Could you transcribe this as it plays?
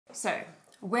So,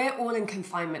 we're all in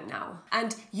confinement now,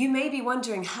 and you may be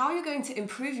wondering how you're going to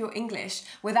improve your English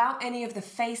without any of the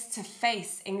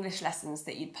face-to-face English lessons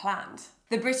that you'd planned.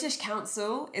 The British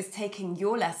Council is taking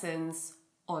your lessons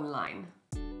online.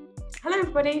 Hello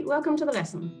everybody, welcome to the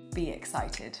lesson. Be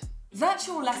excited.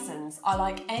 Virtual lessons are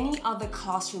like any other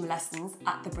classroom lessons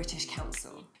at the British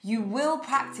Council. You will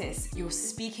practice your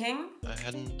speaking. I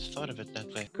hadn't thought of it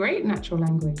that way. Great natural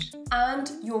language.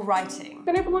 And your writing.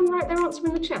 Can everyone write their answer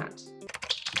in the chat?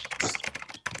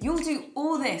 You'll do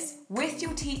all this with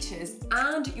your teachers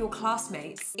and your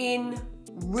classmates in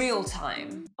real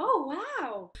time. Oh,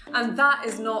 wow. And that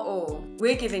is not all.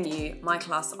 We're giving you My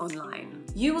Class Online.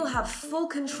 You will have full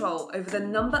control over the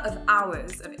number of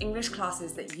hours of English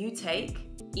classes that you take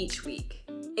each week.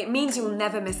 It means you'll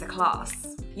never miss a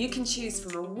class. You can choose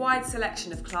from a wide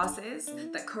selection of classes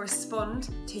that correspond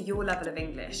to your level of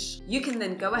English. You can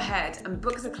then go ahead and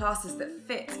book the classes that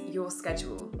fit your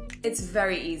schedule. It's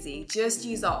very easy. Just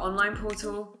use our online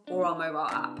portal or our mobile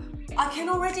app. I can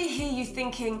already hear you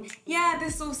thinking, yeah,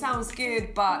 this all sounds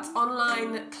good, but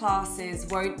online classes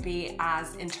won't be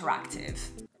as interactive.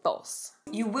 False.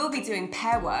 You will be doing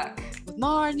pair work. Good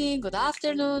morning, good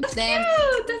afternoon. Cute,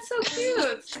 that's so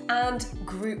cute. And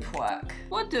group work.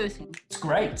 What do you think? It's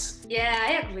great. Yeah,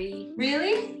 I agree.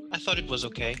 Really? I thought it was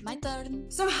okay. My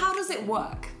turn. So how does it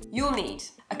work? You'll need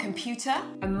a computer,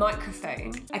 a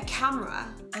microphone, a camera,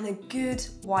 and a good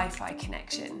Wi-Fi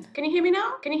connection. Can you hear me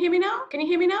now? Can you hear me now? Can you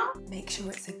hear me now? Make sure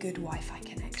it's a good Wi-Fi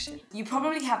connection. You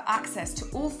probably have access to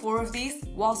all 4 of these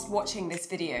whilst watching this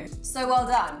video. So well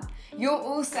done. You're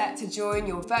all set to join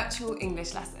your virtual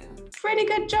English lesson. Pretty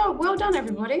good job. Well done,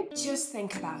 everybody. Just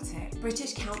think about it.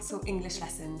 British Council English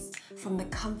lessons from the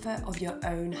comfort of your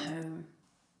own home.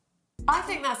 I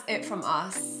think that's it from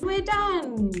us. We're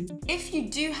done. If you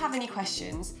do have any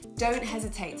questions, don't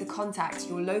hesitate to contact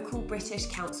your local British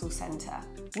Council Centre.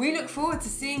 We look forward to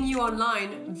seeing you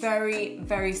online very,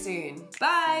 very soon.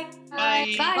 Bye!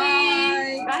 Bye!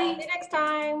 Bye! Bye! See you next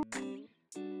time.